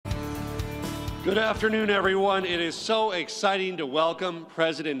Good afternoon, everyone. It is so exciting to welcome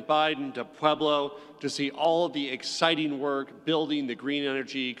President Biden to Pueblo to see all of the exciting work building the green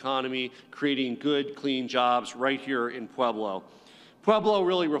energy economy, creating good, clean jobs right here in Pueblo. Pueblo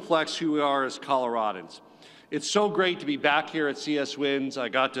really reflects who we are as Coloradans. It's so great to be back here at CS Winds. I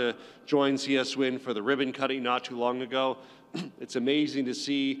got to join CS Wind for the ribbon cutting not too long ago. It's amazing to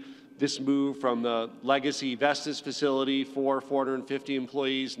see this move from the legacy Vestas facility, 450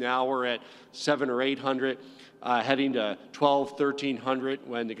 employees. Now we're at 700 or 800, heading to 1,300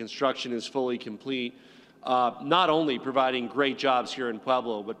 when the construction is fully complete. Not only providing great jobs here in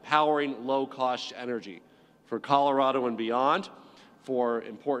Pueblo, but powering low-cost energy for Colorado and beyond,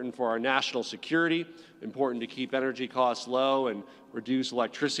 important for our national security, important to keep energy costs low and reduce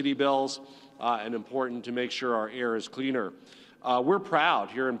electricity bills, and important to make sure our air is cleaner. We're proud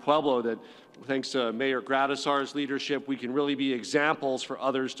here in Pueblo that, thanks to Mayor Gradisar's leadership, we can really be examples for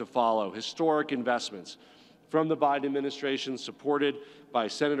others to follow. Historic investments from the Biden administration, supported by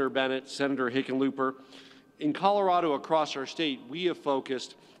Senator Bennett, Senator Hickenlooper. In Colorado, across our state, we have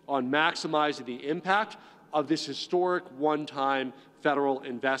focused on maximizing the impact of this historic one-time federal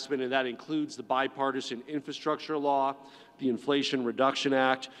investment, and that includes the bipartisan infrastructure law, the Inflation Reduction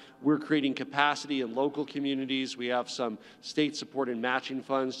Act. We're creating capacity in local communities. We have some state-supported matching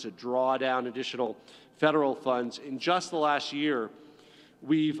funds to draw down additional federal funds. In just the last year,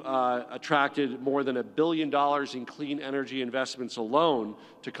 we've attracted more than $1 billion in clean energy investments alone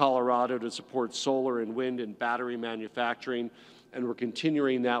to Colorado to support solar and wind and battery manufacturing, and we're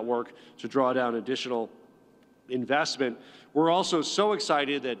continuing that work to draw down additional investment. We're also so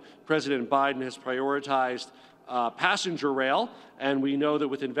excited that President Biden has prioritized passenger rail, and we know that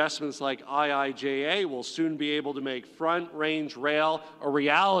with investments like IIJA, we'll soon be able to make front-range rail a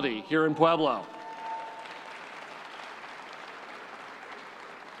reality here in Pueblo.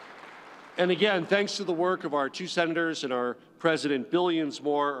 And again, thanks to the work of our two senators and our president, billions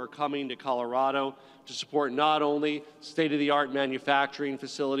more are coming to Colorado to support not only state-of-the-art manufacturing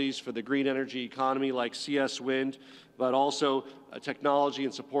facilities for the green energy economy like CS Wind, but also technology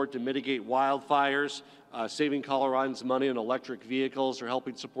and support to mitigate wildfires, saving Coloradans money on electric vehicles, or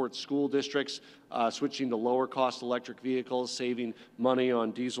helping support school districts switching to lower-cost electric vehicles, saving money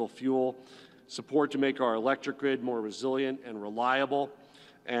on diesel fuel, support to make our electric grid more resilient and reliable,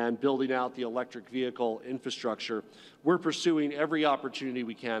 and building out the electric vehicle infrastructure. We're pursuing every opportunity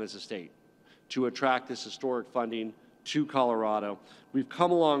we can as a state to attract this historic funding to Colorado. We've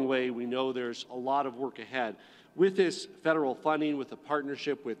come a long way. We know there's a lot of work ahead. With this federal funding, with the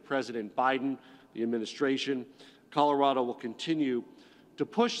partnership with President Biden, the administration, Colorado will continue to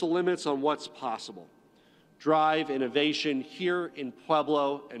push the limits on what's possible, drive innovation here in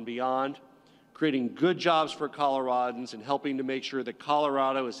Pueblo and beyond, creating good jobs for Coloradans and helping to make sure that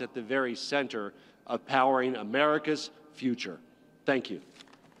Colorado is at the very center of powering America's future. Thank you.